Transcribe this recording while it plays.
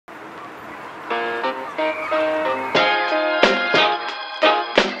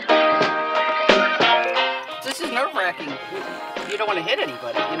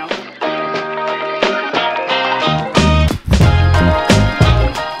anybody, you know?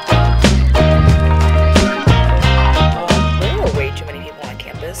 There are way too many people on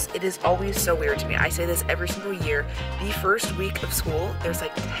campus. It is always so weird to me. I say this every single year. The first week of school, there's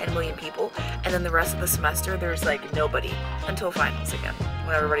like 10 million people, and then the rest of the semester, there's like nobody until finals again,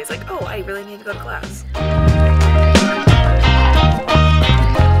 when everybody's like, oh, I really need to go to class.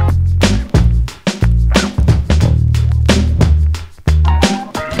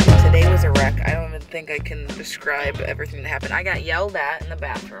 Today was a wreck. I don't even think I can describe everything that happened. I got yelled at in the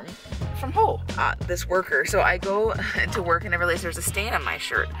bathroom. From who? This worker. So I go to work and I realize there's a stain on my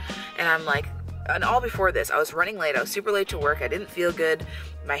shirt. And I'm like, and all before this, I was running late. I was super late to work. I didn't feel good.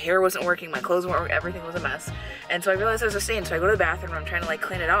 My hair wasn't working. My clothes weren't working. Everything was a mess. And so I realized there was a stain. So I go to the bathroom. I'm trying to like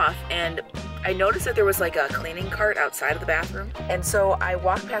clean it off. And I noticed that there was like a cleaning cart outside of the bathroom. And so I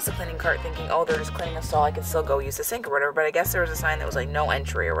walked past the cleaning cart thinking, oh, they're just cleaning a stall. I can still go use the sink or whatever. But I guess there was a sign that was like no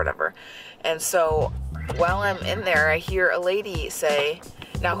entry or whatever. And so while I'm in there, I hear a lady say,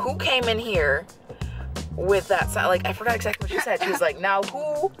 now who came in here with that sign? Like, I forgot exactly what she said. She was like, now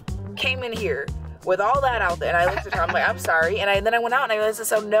who came in here with all that out there? And I looked at her, I'm like, I'm sorry. And then I went out and I realized it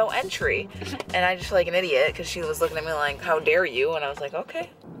said no entry. And I just feel like an idiot because she was looking at me like, how dare you? And I was like, okay.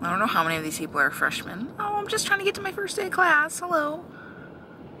 I don't know how many of these people are freshmen. Oh, I'm just trying to get to my first day of class. Hello.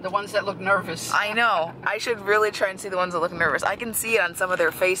 The ones that look nervous. I know. I should really try and see the ones that look nervous. I can see it on some of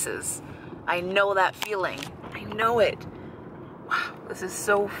their faces. I know that feeling. I know it. Wow, this is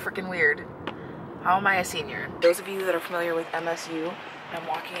so freaking weird. How am I a senior? Those of you that are familiar with MSU, I'm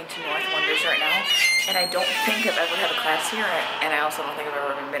walking into North Wonders right now, and I don't think I've ever had a class here, and I also don't think I've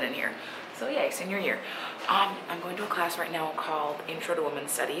ever even been in here. So yeah, senior year. I'm going to a class right now called Intro to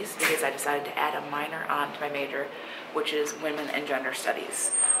Women's Studies because I decided to add a minor on to my major, which is Women and Gender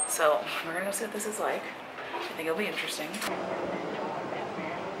Studies. So we're gonna go see what this is like. I think it'll be interesting.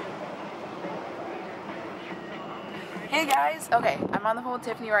 Hey guys, okay, I'm on the phone with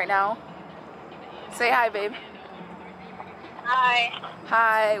Tiffany right now. Say hi, babe. Hi.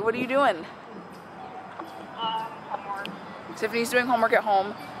 Hi, what are you doing? Homework. Tiffany's doing homework at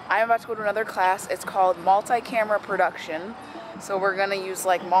home. I'm about to go to another class. It's called multi-camera production. So we're gonna use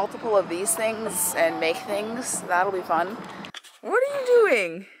like multiple of these things and make things. That'll be fun. What are you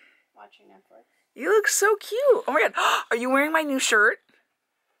doing? Watching Netflix. You look so cute. Oh my god, are you wearing my new shirt?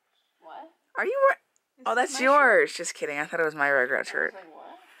 What? Are you wearing? Oh, that's yours. Shirt. Just kidding. I thought it was my Rugrat shirt. Like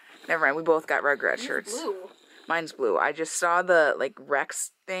what? Never mind. We both got Rugrat shirts. Blue. Mine's blue. I just saw the like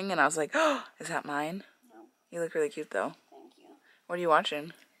Rex thing and I was like, oh, is that mine? No. You look really cute though. Thank you. What are you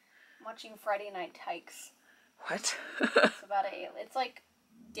watching? I'm watching Friday Night Tykes. What? It's about it's like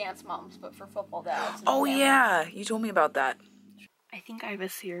Dance Moms, but for football dads. Oh yeah, you told me about that. I think I have a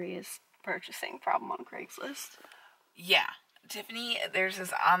serious purchasing problem on Craigslist. Yeah. Tiffany, there's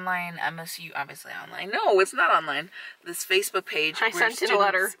this online MSU, obviously online. No, it's not online. This Facebook page. I sent in a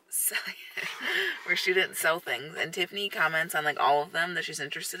letter. Where students sell things. And Tiffany comments on like all of them that she's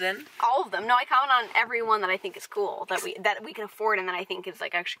interested in. All of them. No, I comment on every one that I think is cool, that we can afford and that I think is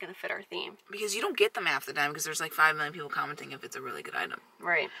like actually going to fit our theme. Because you don't get them half the time because there's like 5 million people commenting if it's a really good item.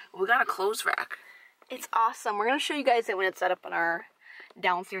 Right. We got a clothes rack. It's awesome. We're going to show you guys it when it's set up in our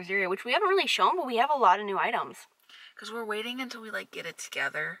downstairs area, which we haven't really shown, but we have a lot of new items. Because we're waiting until we, like, get it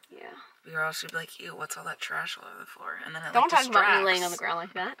together. Yeah. We are also be like, ew, what's all that trash all over the floor? And then it, don't talk about me laying on the ground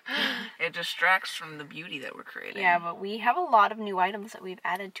like that. It distracts from the beauty that we're creating. Yeah, but we have a lot of new items that we've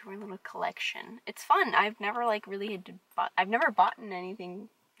added to our little collection. It's fun. I've never, like, really had to I've never bought anything.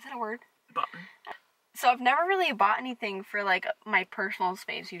 Is that a word? Button. So I've never really bought anything for, like, my personal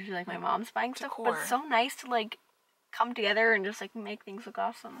space. Usually, like, my mom's buying stuff. But it's so nice to, like, come together and just, like, make things look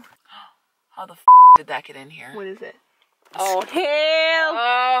awesome. How the did that get in here? What is it? Oh,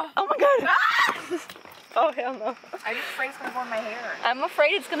 hell! Oh my god! Ah! Oh, hell no. I'm afraid it's gonna go in my hair. I'm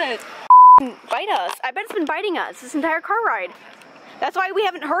afraid it's gonna bite us. I bet it's been biting us this entire car ride. That's why we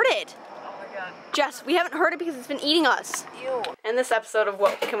haven't heard it. Oh my god. Jess, we haven't heard it because it's been eating us. Ew. In this episode of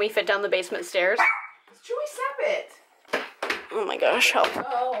What Can We Fit Down the Basement Stairs? Chewy, stop it! Oh my gosh, help.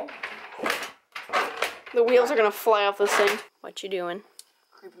 Oh. The wheels are gonna fly off this thing. What you doing?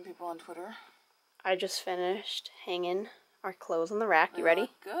 Creeping people on Twitter. I just finished hanging our clothes on the rack. You ready?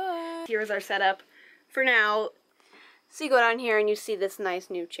 Good. Here's our setup for now. So you go down here and you see this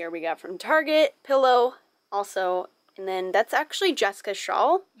nice new chair we got from Target, pillow also, and then that's actually Jessica's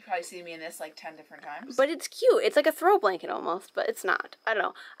shawl. You probably see me in this like 10 different times. But it's cute. It's like a throw blanket almost, but it's not. I don't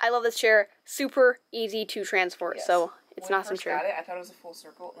know. I love this chair. Super easy to transport, yes. So it's an awesome chair. When I first got it, I thought it was a full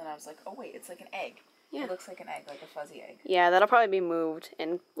circle, and then I was like, oh wait, it's like an egg. Yeah. It looks like an egg, like a fuzzy egg. Yeah, that'll probably be moved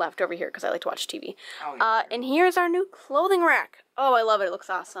and left over here because I like to watch TV. Oh, yeah. And here's our new clothing rack. Oh, I love it. It looks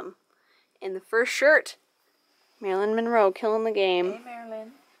awesome. And the first shirt, Marilyn Monroe killing the game. Hey,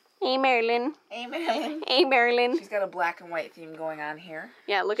 Marilyn. Hey, Marilyn. Hey, Marilyn. Hey, Marilyn. She's got a black and white theme going on here.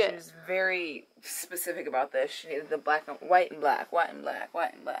 Yeah, look at She was very specific about this. She needed the black and white and black, white and black,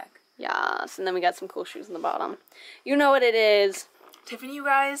 white and black. Yes, and then we got some cool shoes in the bottom. You know what it is. Tiffany, you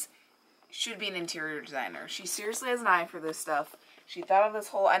guys, should be an interior designer. She seriously has an eye for this stuff. She thought of this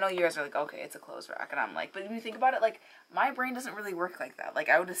whole, I know you guys are like, okay, it's a clothes rack. And I'm like, but when you think about it, like, my brain doesn't really work like that. Like,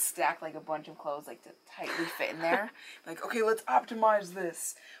 I would just stack, like, a bunch of clothes, like, to tightly fit in there. Like, okay, let's optimize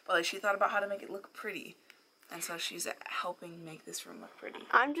this. But, like, she thought about how to make it look pretty. And so she's helping make this room look pretty.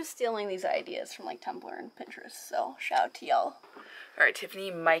 I'm just stealing these ideas from, like, Tumblr and Pinterest, so shout out to y'all. All right,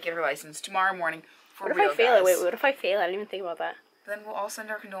 Tiffany might get her license tomorrow morning for What if real, I fail it? guys. Wait, what if I fail? I didn't even think about that. Then we'll all send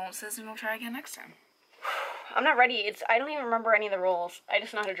our condolences and we'll try again next time. I'm not ready. I don't even remember any of the rules. I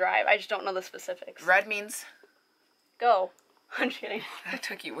just know how to drive. I just don't know the specifics. Red means... Go. I'm just kidding. That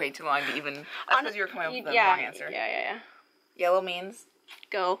took you way too long to even... That's because you were coming up with the wrong answer. Yeah. Yellow means...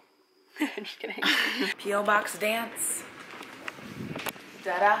 Go. I'm just kidding. P.O. Box dance.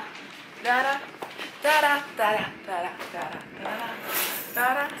 Da-da, da-da, da-da, da-da, da-da, da-da, da-da,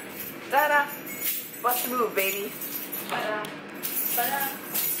 da-da, da-da. Bust the move, baby. Ba-da, ba-da,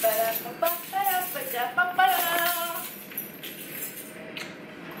 ba-da, ba-da, ba-da, ba-da, ba-da.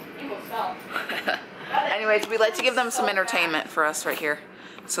 You will spell. Anyways, we like to give them some entertainment for us right here.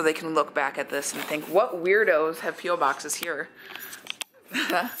 So they can look back at this and think, what weirdos have P.O. boxes here?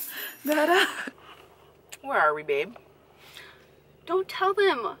 Da-da. Where are we, babe? Don't tell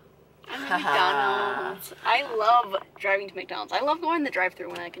them. I'm at McDonald's. I love driving to McDonald's. I love going in the drive-thru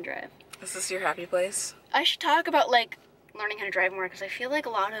when I can drive. Is this your happy place? I should talk about, like, learning how to drive more because I feel like a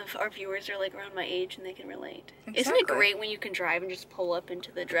lot of our viewers are, like, around my age and they can relate. Exactly. Isn't it great when you can drive and just pull up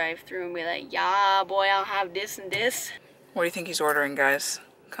into the drive-thru and be like, yeah, boy, I'll have this and this? What do you think he's ordering, guys?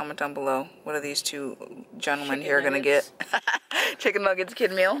 Comment down below. What are these two gentlemen Chicken here gonna get? Chicken nuggets,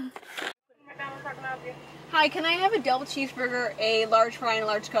 kid meal? Hi, can I have a double cheeseburger, a large fry, and a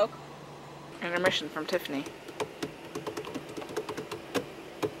large Coke? Intermission from Tiffany.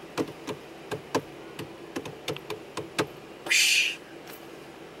 Whoosh.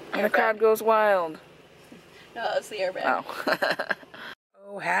 And the crowd goes wild. No, that's the airbag. Oh.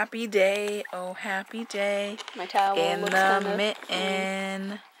 Oh, happy day. Oh, happy day. My towel In looks the kinda...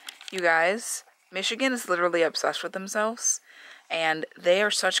 mitten. You guys, Michigan is literally obsessed with themselves. And they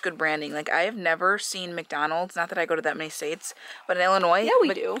are such good branding. Like, I have never seen McDonald's. Not that I go to that many states. But in Illinois... Yeah,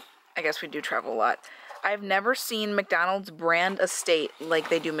 we do. I guess we do travel a lot. I've never seen McDonald's brand a state like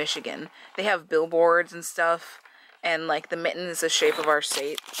they do Michigan. They have billboards and stuff. And, like, the mitten is the shape of our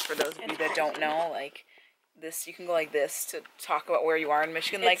state. For those of you that don't know, like... This, you can go like this to talk about where you are in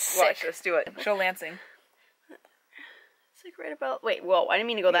Michigan. Like, watch this, do it. Show Lansing. It's like right about. Wait, whoa! I didn't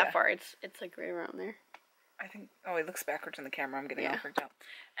mean to go that far. It's like right around there. I think. Oh, it looks backwards in the camera. I'm getting all freaked out.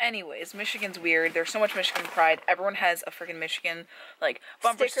 Anyways, Michigan's weird. There's so much Michigan pride. Everyone has a freaking Michigan like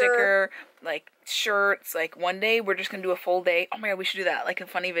bumper sticker, like shirts. Like one day we're just gonna do a full day. Oh my god, we should do that. Like a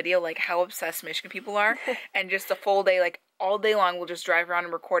funny video, like how obsessed Michigan people are, and just a full day, like. All day long, we'll just drive around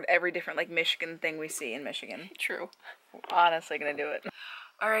and record every different, like, Michigan thing we see in Michigan. True. Honestly gonna do it.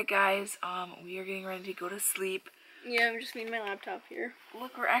 Alright, guys, we are getting ready to go to sleep. Yeah, I'm just me and my laptop here.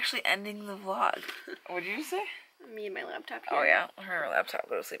 Look, we're actually ending the vlog. What did you say? Me and my laptop here. Oh, yeah, her laptop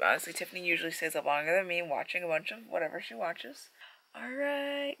go to sleep. Honestly, Tiffany usually stays up longer than me watching a bunch of whatever she watches.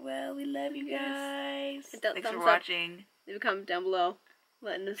 Alright, well, we love you guys. Thanks for watching. Leave a comment down below.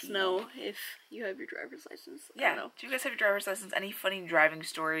 Letting us know if you have your driver's license. Yeah. Do you guys have your driver's license? Any funny driving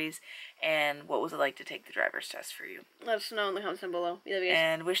stories? And what was it like to take the driver's test for you? Let us know in the comments down below. We love you guys.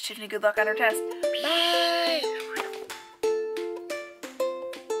 And wish Tiffany good luck on her test. Bye!